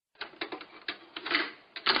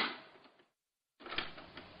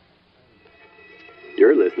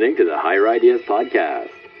listening to the Higher Ideas Podcast,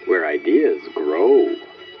 where ideas grow.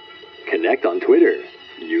 Connect on Twitter,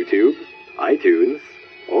 YouTube, iTunes,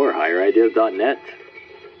 or higherideas.net.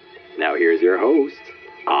 Now here's your host,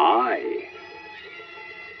 I.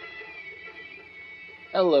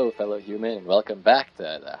 Hello, fellow human, and welcome back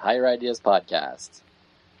to the Higher Ideas Podcast.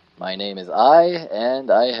 My name is I, and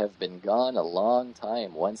I have been gone a long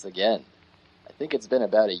time once again. I think it's been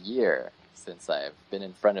about a year since I've been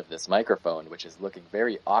in front of this microphone, which is looking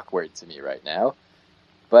very awkward to me right now.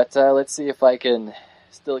 But let's see if I can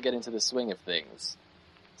still get into the swing of things.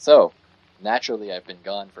 So, naturally I've been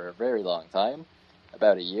gone for a very long time,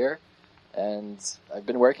 about a year, and I've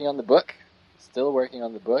been working on the book, still working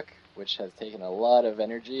on the book, which has taken a lot of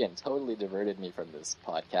energy and totally diverted me from this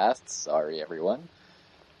podcast. Sorry, everyone.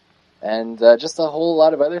 And just a whole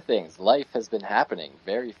lot of other things. Life has been happening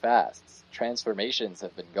very fast. Transformations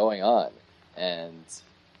have been going on. And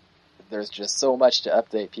there's just so much to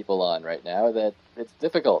update people on right now that it's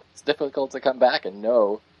difficult. It's difficult to come back and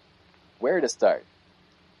know where to start.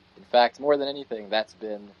 In fact, more than anything, that's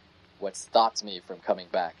been what stopped me from coming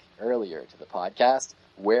back earlier to the podcast.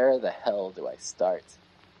 Where the hell do I start?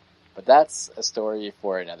 But that's a story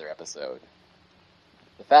for another episode.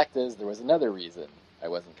 The fact is, there was another reason I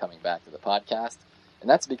wasn't coming back to the podcast, and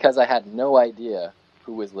that's because I had no idea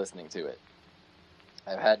who was listening to it.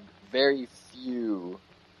 I've had very few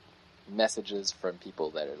messages from people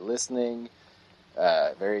that are listening,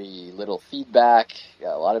 very little feedback.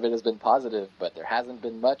 A lot of it has been positive, but there hasn't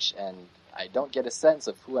been much, and I don't get a sense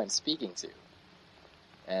of who I'm speaking to.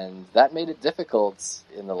 And that made it difficult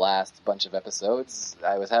in the last bunch of episodes.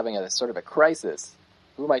 I was having a sort of a crisis.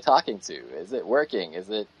 Who am I talking to? Is it working?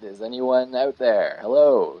 Is anyone out there?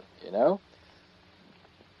 Hello, you know?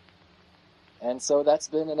 And so that's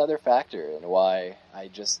been another factor in why I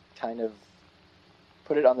just kind of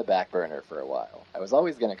put it on the back burner for a while. I was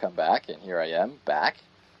always going to come back, and here I am, back.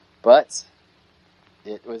 But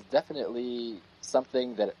it was definitely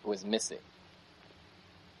something that was missing.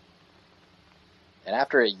 And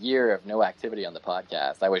after a year of no activity on the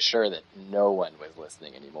podcast, I was sure that no one was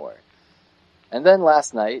listening anymore. And then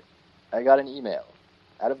last night, I got an email,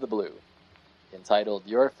 out of the blue, entitled,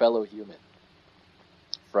 "Your Fellow Human,"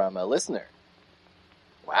 from a listener.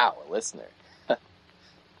 Wow, a listener.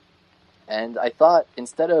 And I thought,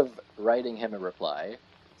 instead of writing him a reply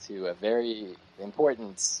to a very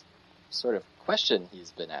important sort of question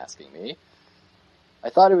he's been asking me, I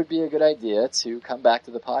thought it would be a good idea to come back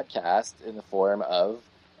to the podcast in the form of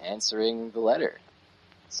answering the letter,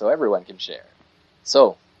 so everyone can share.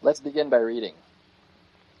 So, let's begin by reading.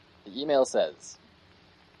 The email says,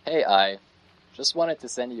 "Hey, I just wanted to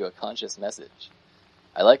send you a conscious message.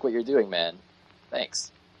 I like what you're doing, man.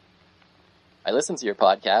 Thanks. I listened to your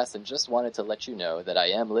podcast and just wanted to let you know that I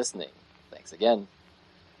am listening. Thanks again.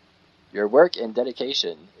 Your work and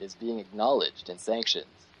dedication is being acknowledged and sanctioned.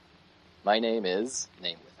 My name is,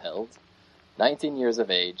 name withheld, 19 years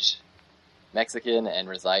of age, Mexican and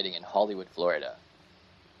residing in Hollywood, Florida.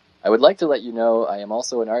 I would like to let you know I am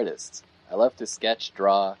also an artist. I love to sketch,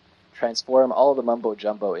 draw, transform all the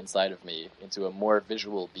mumbo-jumbo inside of me into a more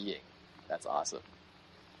visual being. That's awesome.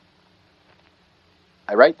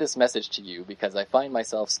 I write this message to you because I find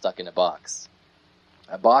myself stuck in a box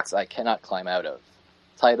I cannot climb out of,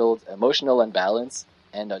 titled Emotional Imbalance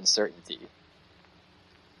and Uncertainty.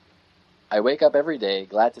 I wake up every day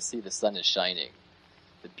glad to see the sun is shining,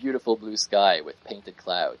 the beautiful blue sky with painted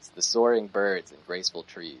clouds, the soaring birds and graceful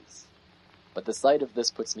trees. But the sight of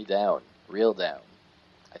this puts me down, real down.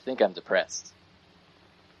 I think I'm depressed.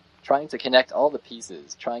 Trying to connect all the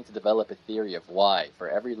pieces, trying to develop a theory of why for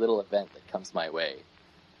every little event that comes my way.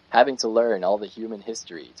 Having to learn all the human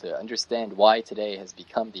history to understand why today has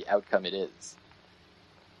become the outcome it is.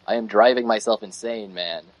 I am driving myself insane,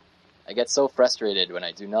 man. I get so frustrated when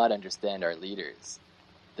I do not understand our leaders,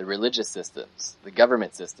 the religious systems, the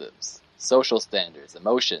government systems, social standards,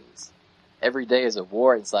 emotions. Every day is a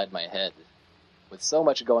war inside my head. With so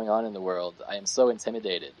much going on in the world, I am so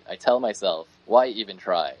intimidated. I tell myself, why even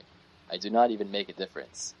try? I do not even make a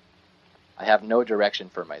difference. I have no direction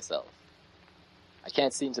for myself. I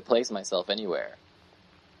can't seem to place myself anywhere.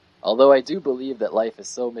 Although I do believe that life is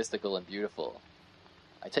so mystical and beautiful,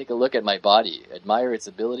 I take a look at my body, admire its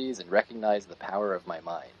abilities, and recognize the power of my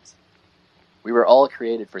mind. We were all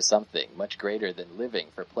created for something much greater than living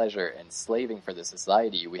for pleasure and slaving for the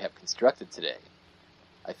society we have constructed today.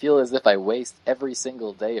 I feel as if I waste every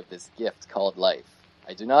single day of this gift called life.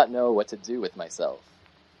 I do not know what to do with myself.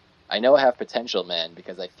 I know I have potential, man,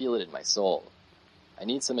 because I feel it in my soul. I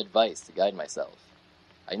need some advice to guide myself.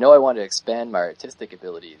 I know I want to expand my artistic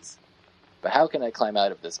abilities, but how can I climb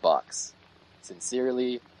out of this box?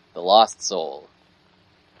 Sincerely, The Lost Soul.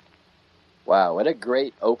 Wow, what a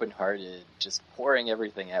great, open-hearted, just pouring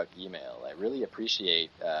everything out email. I really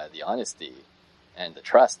appreciate the honesty and the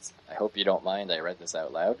trust. I hope you don't mind I read this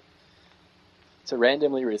out loud. To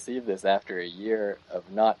randomly receive this after a year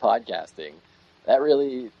of not podcasting, that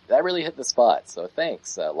really hit the spot. So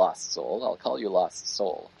thanks, Lost Soul. I'll call you Lost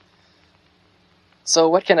Soul. So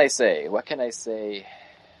what can I say? What can I say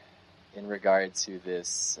in regard to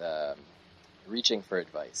this reaching for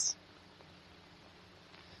advice?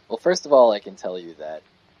 Well, first of all, I can tell you that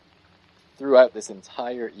throughout this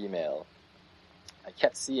entire email, I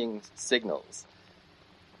kept seeing signals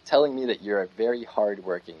telling me that you're a very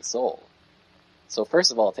hard-working soul. So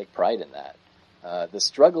first of all, take pride in that. The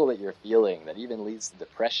struggle that you're feeling that even leads to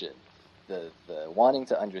depression, the wanting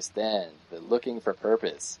to understand, the looking for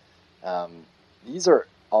purpose, these are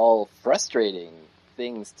all frustrating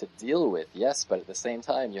things to deal with, yes, but at the same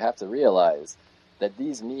time, you have to realize that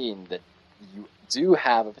these mean that you do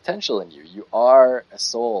have a potential in you. You are a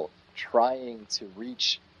soul trying to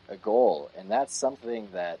reach a goal, and that's something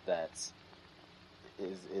that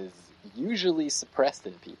is usually suppressed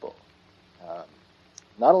in people.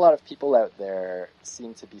 Not a lot of people out there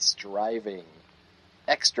seem to be striving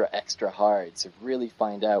extra hard to really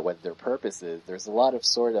find out what their purpose is. There's a lot of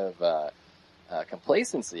sort of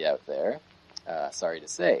complacency out there, sorry to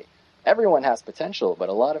say. Everyone has potential, but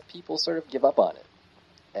a lot of people sort of give up on it.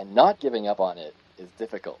 And not giving up on it is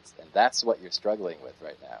difficult, and that's what you're struggling with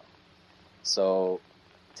right now. So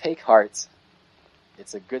take heart.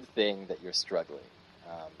 It's a good thing that you're struggling.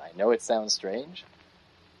 I know it sounds strange,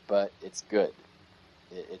 but it's good.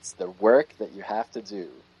 It's the work that you have to do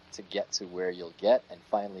to get to where you'll get and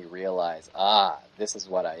finally realize, this is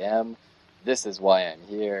what I am. This is why I'm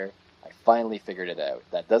here. I finally figured it out.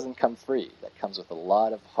 That doesn't come free. That comes with a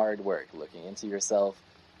lot of hard work, looking into yourself,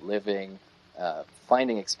 living,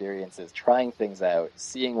 finding experiences, trying things out,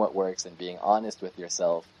 seeing what works, and being honest with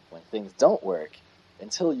yourself when things don't work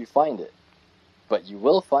until you find it. But you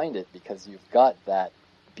will find it because you've got that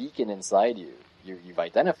beacon inside you. You've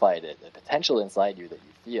identified it, the potential inside you that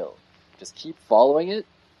you feel. Just keep following it,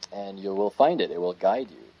 and you will find it. It will guide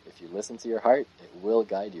you. If you listen to your heart, it will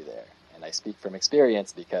guide you there. And I speak from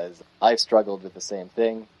experience because I've struggled with the same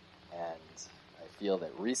thing, and I feel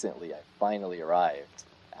that recently I finally arrived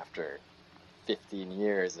after 15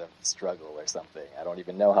 years of struggle or something. I don't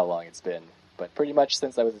even know how long it's been, but pretty much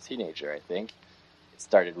since I was a teenager, I think. It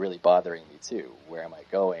started really bothering me too. Where am I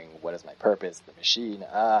going? What is my purpose? The machine,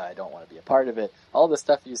 I don't want to be a part of it. All the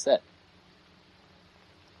stuff you said.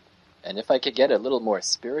 And if I could get a little more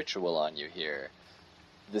spiritual on you here,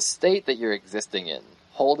 the state that you're existing in,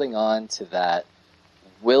 holding on to that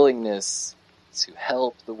willingness to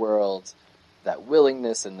help the world, that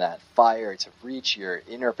willingness and that fire to reach your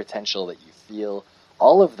inner potential that you feel,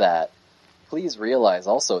 all of that, please realize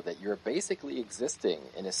also that you're basically existing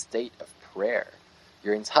in a state of prayer.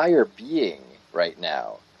 Your entire being right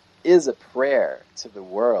now is a prayer to the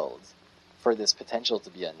world for this potential to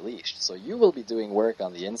be unleashed. So you will be doing work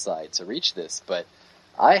on the inside to reach this, but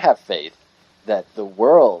I have faith that the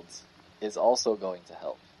world is also going to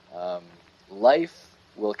help. Life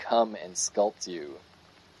will come and sculpt you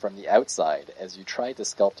from the outside as you try to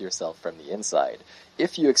sculpt yourself from the inside,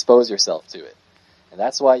 if you expose yourself to it. And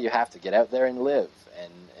that's why you have to get out there and live,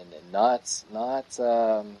 and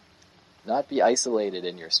not be isolated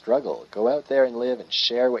in your struggle. Go out there and live and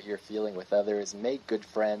share what you're feeling with others, make good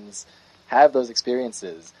friends, have those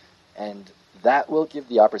experiences, and that will give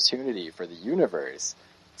the opportunity for the universe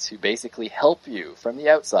to basically help you from the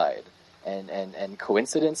outside. And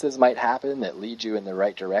coincidences might happen that lead you in the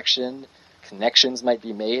right direction. Connections might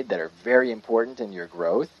be made that are very important in your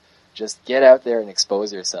growth. Just get out there and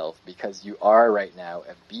expose yourself, because you are right now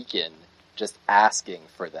a beacon just asking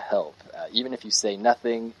for the help. Even if you say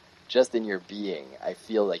nothing, just in your being, I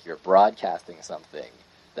feel like you're broadcasting something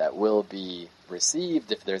that will be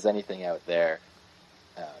received if there's anything out there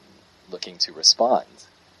looking to respond.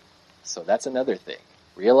 So that's another thing.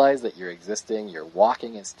 Realize that you're existing, you're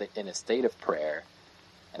walking in a state of prayer,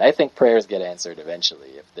 and I think prayers get answered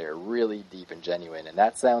eventually if they're really deep and genuine, and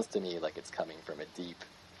that sounds to me like it's coming from a deep,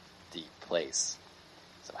 deep place.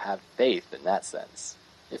 So have faith in that sense,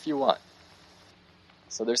 if you want.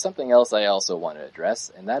 So there's something else I also want to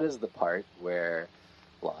address, and that is the part where,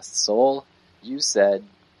 Lost Soul, you said,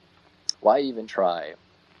 why even try?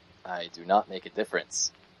 I do not make a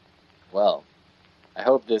difference. Well, I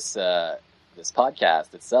hope this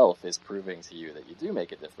podcast itself is proving to you that you do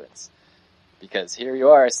make a difference. Because here you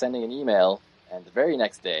are sending an email, and the very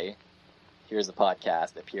next day, here's a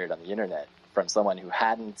podcast appeared on the internet from someone who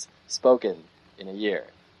hadn't spoken in a year.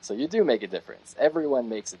 So you do make a difference. Everyone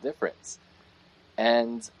makes a difference.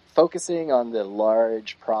 And focusing on the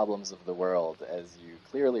large problems of the world, as you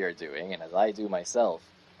clearly are doing, and as I do myself,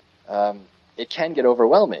 it can get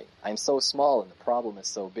overwhelming. I'm so small and the problem is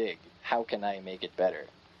so big. How can I make it better?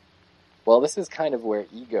 Well, this is kind of where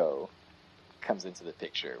ego comes into the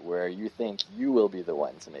picture, where you think you will be the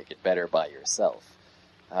one to make it better by yourself.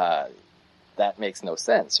 That makes no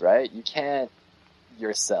sense, right? You can't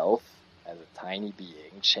yourself, as a tiny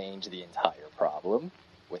being, change the entire problem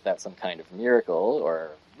without some kind of miracle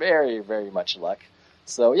or very, very much luck.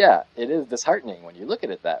 So yeah, it is disheartening when you look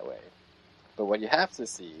at it that way. But what you have to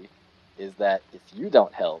see is that if you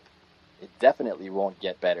don't help, it definitely won't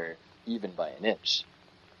get better even by an inch.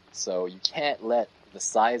 So you can't let the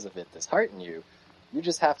size of it dishearten you. You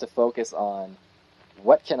just have to focus on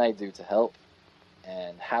what can I do to help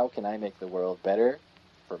and how can I make the world better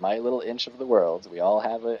for my little inch of the world. We all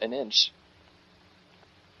have an inch.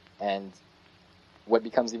 And what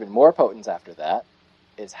becomes even more potent after that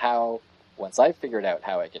is how, once I've figured out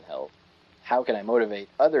how I can help, how can I motivate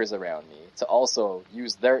others around me to also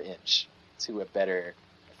use their inch to a better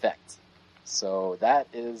effect? So that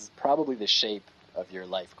is probably the shape of your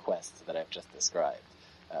life quest that I've just described.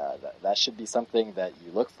 That should be something that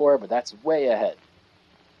you look for, but that's way ahead.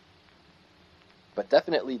 But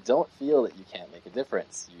definitely don't feel that you can't make a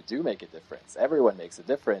difference. You do make a difference. Everyone makes a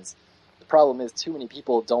difference. The problem is too many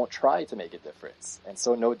people don't try to make a difference, and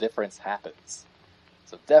so no difference happens.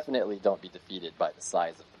 So definitely don't be defeated by the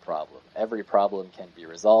size of the problem. Every problem can be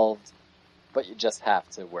resolved, but you just have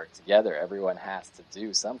to work together. Everyone has to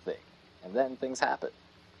do something, and then things happen.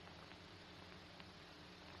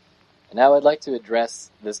 And now I'd like to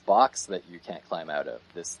address this box that you can't climb out of,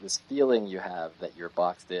 this feeling you have that you're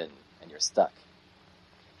boxed in and you're stuck.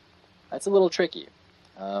 That's a little tricky.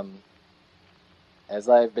 As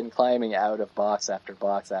I've been climbing out of box after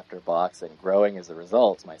box after box and growing as a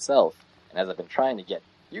result myself, and as I've been trying to get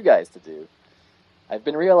you guys to do, I've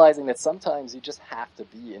been realizing that sometimes you just have to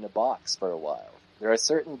be in a box for a while. There are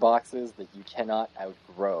certain boxes that you cannot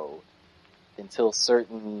outgrow until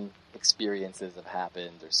certain experiences have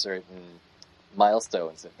happened or certain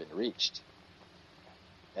milestones have been reached.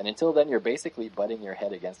 And until then, you're basically butting your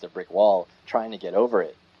head against a brick wall trying to get over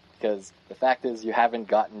it. Because the fact is, you haven't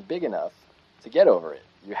gotten big enough to get over it.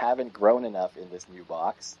 You haven't grown enough in this new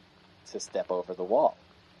box to step over the wall,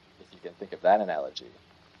 if you can think of that analogy.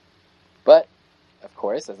 But, of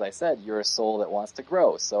course, as I said, you're a soul that wants to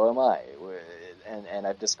grow. So am I. And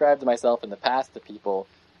I've described myself in the past to people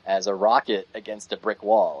as a rocket against a brick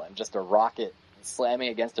wall. I'm just a rocket slamming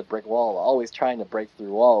against a brick wall, always trying to break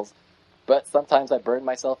through walls. But sometimes I burn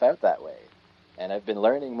myself out that way. And I've been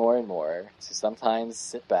learning more and more to sometimes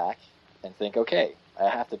sit back and think, okay, I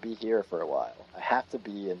have to be here for a while. I have to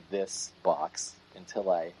be in this box until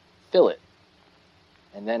I fill it.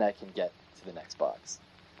 And then I can get to the next box.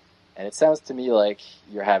 And it sounds to me like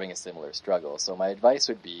you're having a similar struggle. So my advice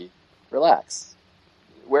would be, relax.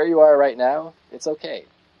 Where you are right now, it's okay.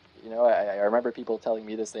 You know, I remember people telling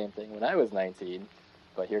me the same thing when I was 19,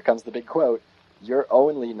 but here comes the big quote, you're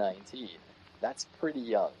only 19. That's pretty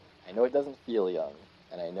young. I know it doesn't feel young,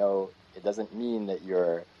 and I know it doesn't mean that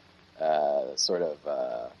you're sort of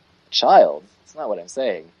a child. It's not what I'm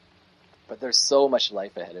saying. But there's so much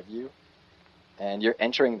life ahead of you, and you're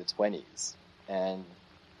entering the 20s. And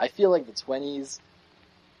I feel like the 20s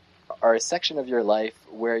are a section of your life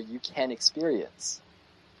where you can experience.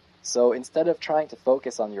 So instead of trying to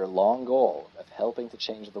focus on your long goal of helping to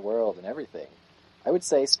change the world and everything, I would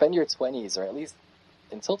say spend your 20s, or at least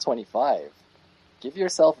until 25, give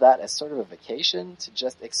yourself that as sort of a vacation to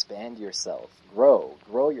just expand yourself, grow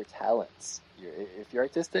your talents. If you're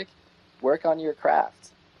artistic, work on your craft,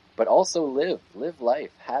 but also live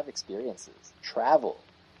life, have experiences, travel,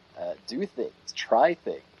 do things, try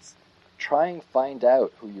things, try and find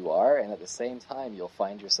out who you are, and at the same time you'll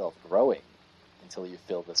find yourself growing until you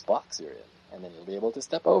fill this box you're in, and then you'll be able to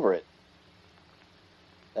step over it.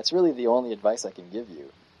 That's really the only advice I can give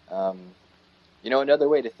you. Another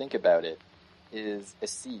way to think about it is a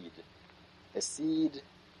seed. A seed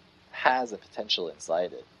has a potential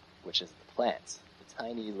inside it, which is the plant, the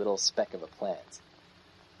tiny little speck of a plant.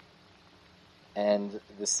 And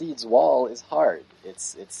the seed's wall is hard.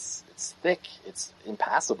 It's thick. It's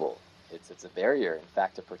impassable. It's a barrier, in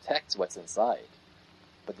fact, to protect what's inside.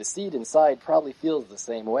 But the seed inside probably feels the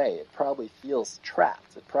same way. It probably feels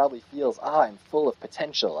trapped. It probably feels, I'm full of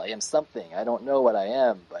potential. I am something. I don't know what I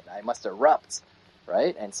am, but I must erupt,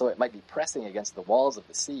 right? And so it might be pressing against the walls of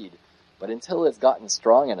the seed. But until it's gotten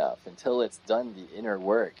strong enough, until it's done the inner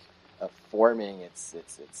work of forming its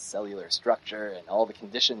cellular structure and all the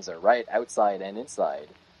conditions are right outside and inside,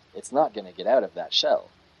 it's not going to get out of that shell.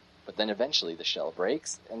 But then eventually the shell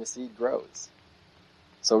breaks and the seed grows.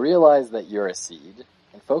 So realize that you're a seed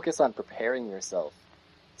and focus on preparing yourself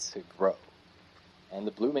to grow. And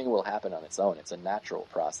the blooming will happen on its own. It's a natural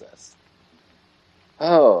process.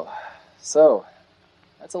 Oh, so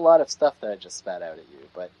that's a lot of stuff that I just spat out at you.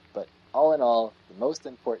 But all in all, the most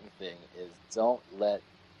important thing is don't let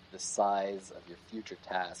the size of your future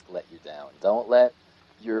task let you down. Don't let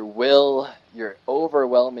your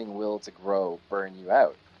overwhelming will to grow burn you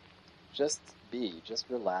out. Just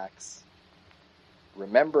relax.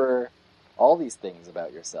 Remember all these things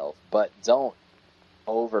about yourself, but don't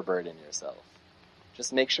overburden yourself.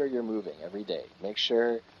 Just make sure you're moving every day. Make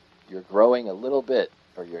sure you're growing a little bit,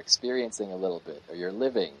 or you're experiencing a little bit, or you're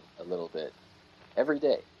living a little bit every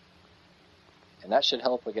day. And that should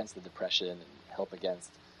help against the depression and help against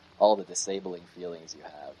all the disabling feelings you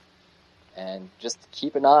have. And just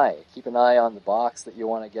keep an eye on the box that you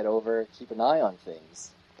want to get over. Keep an eye on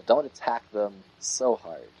things, but don't attack them so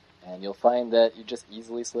hard. And you'll find that you just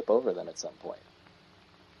easily slip over them at some point.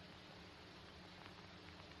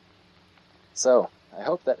 So, I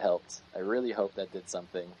hope that helped. I really hope that did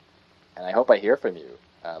something. And I hope I hear from you,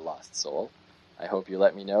 Lost Soul. I hope you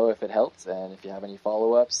let me know if it helped and if you have any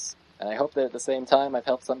follow-ups. And I hope that at the same time I've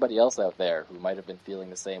helped somebody else out there who might have been feeling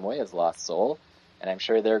the same way as Lost Soul. And I'm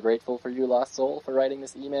sure they're grateful for you, Lost Soul, for writing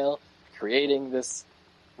this email, creating this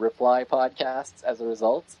reply podcast as a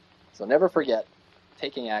result. So never forget,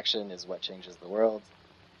 taking action is what changes the world.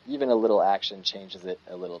 Even a little action changes it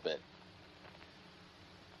a little bit.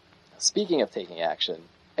 Speaking of taking action,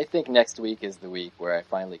 I think next week is the week where I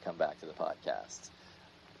finally come back to the podcast.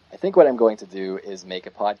 I think what I'm going to do is make a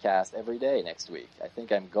podcast every day next week. I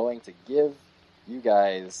think I'm going to give you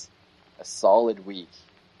guys a solid week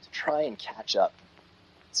to try and catch up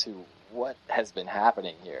to what has been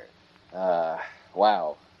happening here.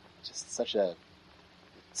 Wow. Just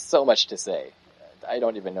so much to say. I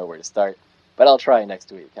don't even know where to start, but I'll try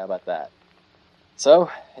next week. How about that? So,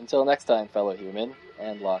 until next time, fellow human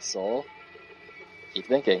and lost soul, keep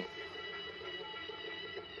thinking.